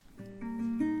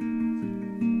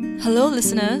Hello,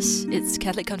 listeners. It's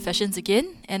Catholic Confessions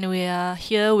again, and we are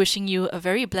here wishing you a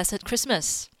very blessed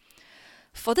Christmas.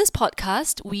 For this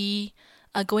podcast, we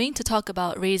are going to talk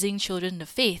about raising children in the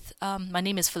faith. My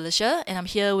name is Felicia, and I'm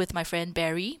here with my friend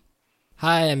Barry.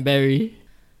 Hi, I'm Barry.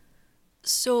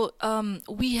 So,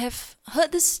 we have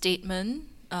heard this statement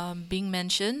being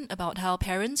mentioned about how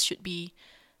parents should be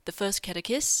the first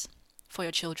catechists for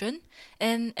your children.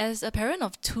 And as a parent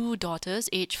of two daughters,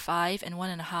 aged 5 and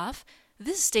 1.5,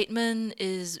 this statement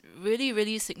is really,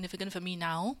 really significant for me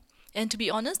now. And to be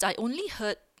honest, I only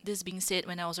heard this being said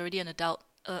when I was already an adult,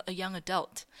 a young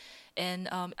adult. And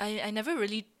I never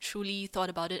really truly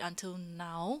thought about it until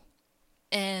now.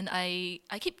 And I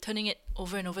keep turning it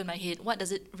over and over in my head. What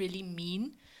does it really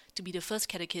mean to be the first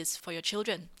catechist for your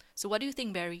children? So what do you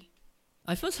think, Barry?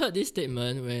 I first heard this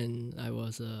statement when I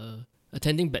was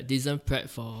attending baptism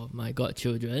prep for my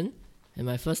godchildren. And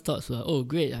my first thoughts were, oh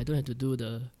great, I don't have to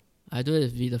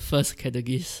be the first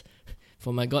catechist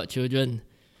for my godchildren.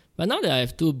 But now that I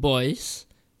have two boys,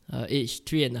 aged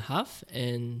 3.5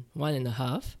 and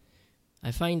 1.5,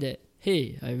 I find that,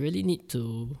 hey, I really need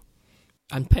to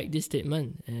unpack this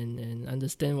statement and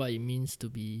understand what it means to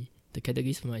be the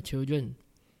catechist for my children.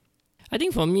 I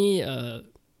think for me and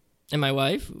my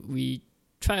wife, we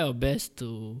try our best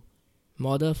to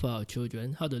model for our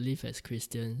children how to live as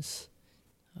Christians,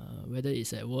 whether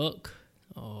it's at work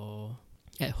or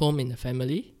at home in the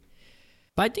family.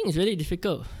 But I think it's really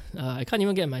difficult. I can't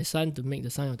even get my son to make the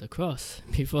sign of the cross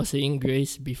before saying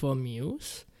grace before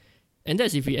meals. And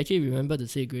that's if we actually remember to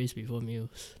say grace before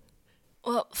meals.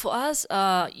 Well, for us,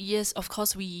 yes, of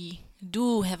course, we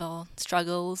do have our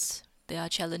struggles. There are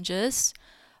challenges.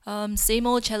 Same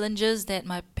old challenges that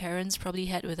my parents probably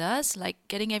had with us, like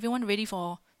getting everyone ready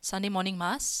for Sunday morning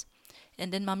mass.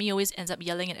 And then mommy always ends up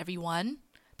yelling at everyone.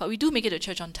 But we do make it to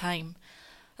church on time.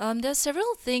 There are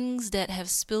several things that have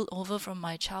spilled over from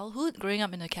my childhood, growing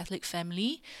up in a Catholic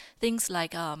family. Things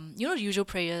like, the usual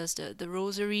prayers, the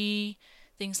rosary,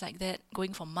 things like that,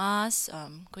 going for mass,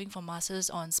 going for masses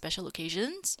on special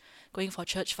occasions, going for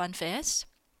church fun fairs.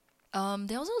 There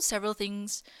are also several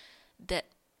things that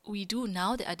we do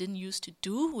now that I didn't used to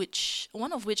do,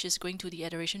 one of which is going to the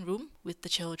adoration room with the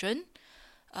children.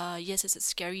 Yes, it's a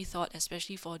scary thought,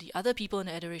 especially for the other people in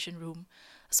the adoration room.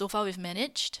 So far we've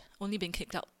managed, only been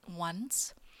kicked out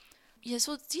once. Yeah,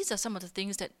 so these are some of the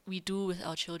things that we do with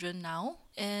our children now.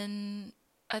 And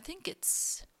I think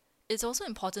it's also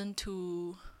important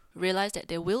to realize that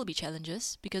there will be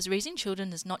challenges, because raising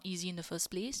children is not easy in the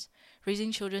first place.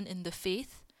 Raising children in the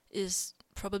faith is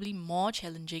probably more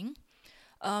challenging.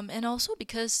 And also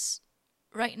because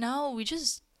right now we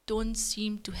just don't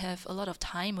seem to have a lot of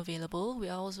time available. We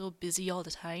are also busy all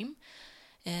the time.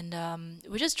 And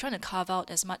we're just trying to carve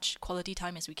out as much quality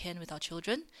time as we can with our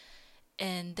children.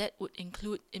 And that would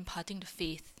include imparting the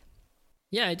faith.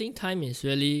 Yeah, I think time is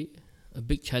really a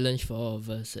big challenge for all of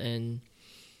us. And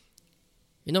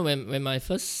when my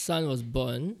first son was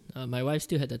born, my wife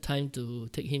still had the time to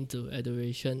take him to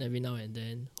adoration every now and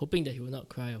then, hoping that he would not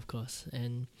cry, of course.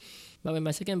 But when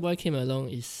my second boy came along,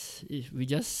 we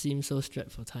just seem so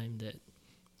strapped for time that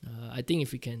I think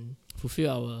if we can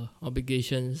fulfill our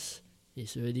obligations,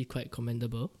 it's really quite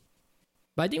commendable.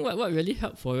 But I think what really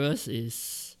helped for us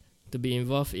is to be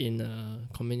involved in a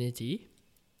community.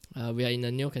 We are in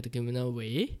a neo-catechumenal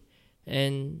way,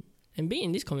 and being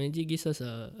in this community gives us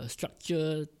a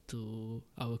structure to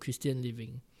our Christian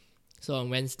living. So on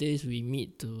Wednesdays, we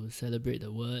meet to celebrate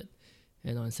the Word,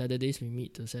 and on Saturdays, we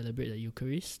meet to celebrate the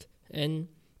Eucharist. And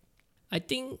I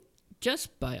think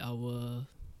just by our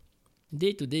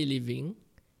day-to-day living,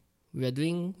 we are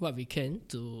doing what we can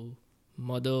to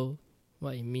model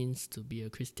what it means to be a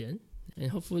Christian.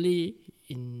 And hopefully,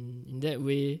 in that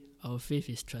way, our faith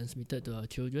is transmitted to our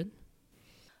children.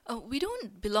 We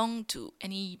don't belong to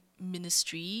any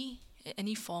ministry,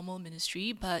 any formal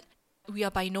ministry, but we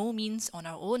are by no means on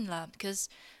our own, because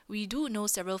we do know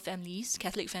several families,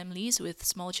 Catholic families with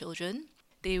small children.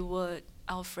 They were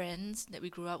our friends that we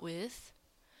grew up with.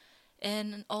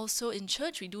 And also in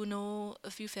church, we do know a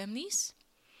few families.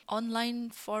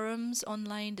 Online forums,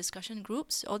 online discussion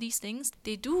groups, all these things,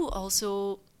 they do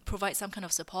also provide some kind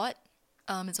of support.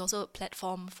 It's also a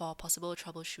platform for possible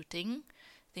troubleshooting,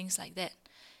 things like that.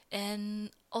 And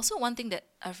also one thing that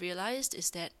I've realized is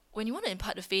that when you want to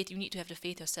impart the faith, you need to have the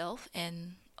faith yourself.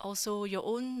 And also your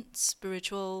own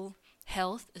spiritual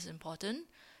health is important,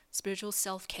 spiritual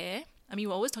self-care. I mean,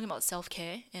 we're always talking about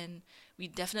self-care, and we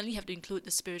definitely have to include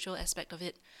the spiritual aspect of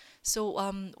it. So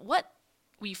what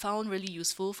we found really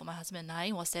useful for my husband and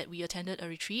I was that we attended a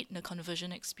retreat, the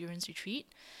Conversion Experience Retreat.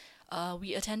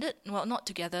 We attended, well, not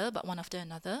together, but one after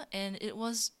another, and it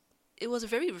was it was a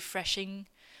very refreshing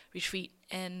retreat.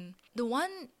 And the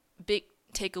one big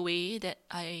takeaway that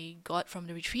I got from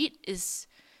the retreat is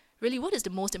really what is the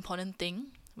most important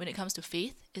thing when it comes to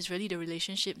faith is really the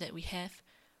relationship that we have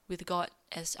with God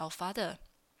as our Father.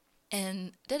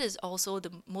 And that is also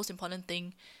the most important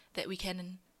thing that we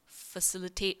can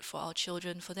facilitate for our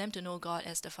children, for them to know God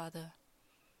as the Father.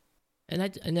 And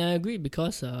I agree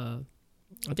because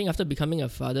I think after becoming a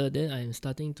father, then I'm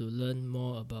starting to learn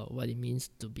more about what it means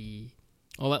to be,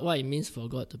 or what it means for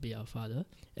God to be our Father.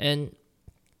 And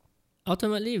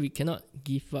ultimately, we cannot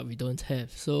give what we don't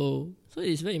have. So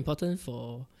it's very important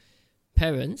for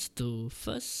parents to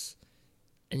first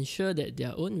ensure that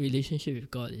their own relationship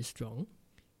with God is strong.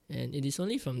 And it is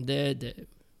only from there that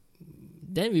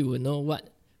then we will know what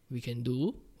we can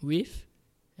do with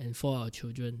and for our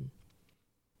children.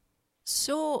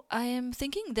 So I am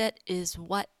thinking that is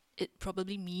what it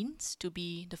probably means to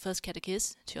be the first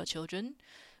catechist to your children.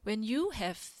 When you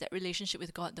have that relationship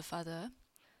with God the Father,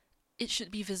 it should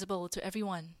be visible to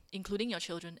everyone, including your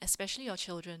children, especially your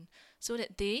children, so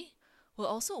that they will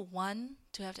also want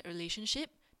to have that relationship,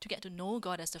 to get to know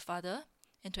God as the Father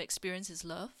and to experience His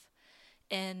love.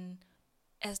 And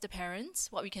as the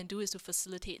parents, what we can do is to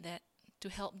facilitate that, to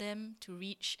help them to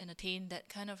reach and attain that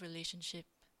kind of relationship.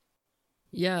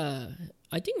 Yeah,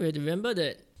 I think we have to remember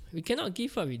that we cannot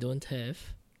give what we don't have.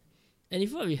 And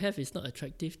if what we have is not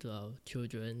attractive to our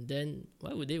children, then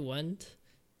why would they want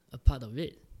a part of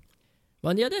it? But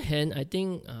on the other hand, I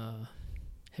think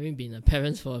having been a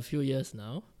parent for a few years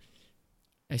now,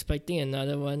 expecting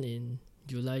another one in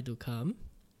July to come,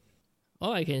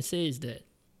 all I can say is that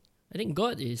I think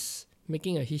God is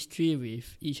making a history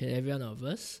with each and every one of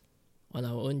us on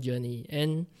our own journey.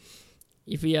 And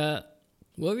if we are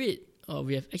worried or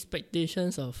we have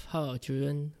expectations of how our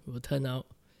children will turn out,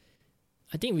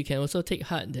 I think we can also take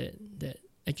heart that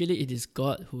actually it is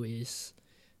God who is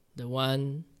the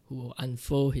one who will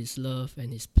unfold His love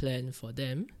and His plan for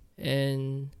them.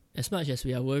 And as much as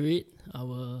we are worried,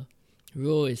 our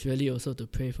role is really also to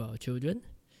pray for our children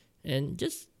and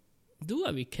just do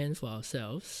what we can for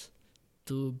ourselves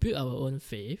to build our own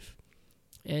faith.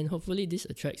 And hopefully this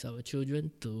attracts our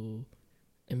children to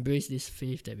embrace this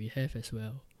faith that we have as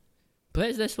well.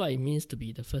 Perhaps that's what it means to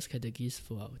be the first catechist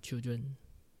for our children.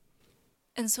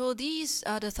 And so these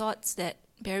are the thoughts that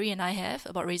Barry and I have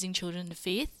about raising children in the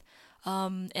faith.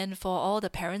 And for all the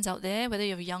parents out there, whether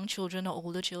you have young children or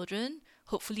older children,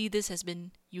 hopefully this has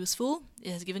been useful.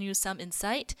 It has given you some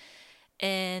insight.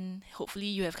 And hopefully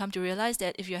you have come to realize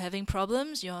that if you're having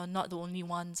problems, you're not the only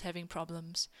ones having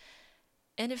problems.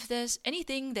 And if there's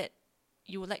anything that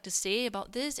you would like to say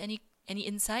about this, any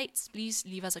insights, please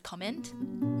leave us a comment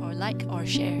or like or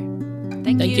share.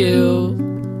 Thank you.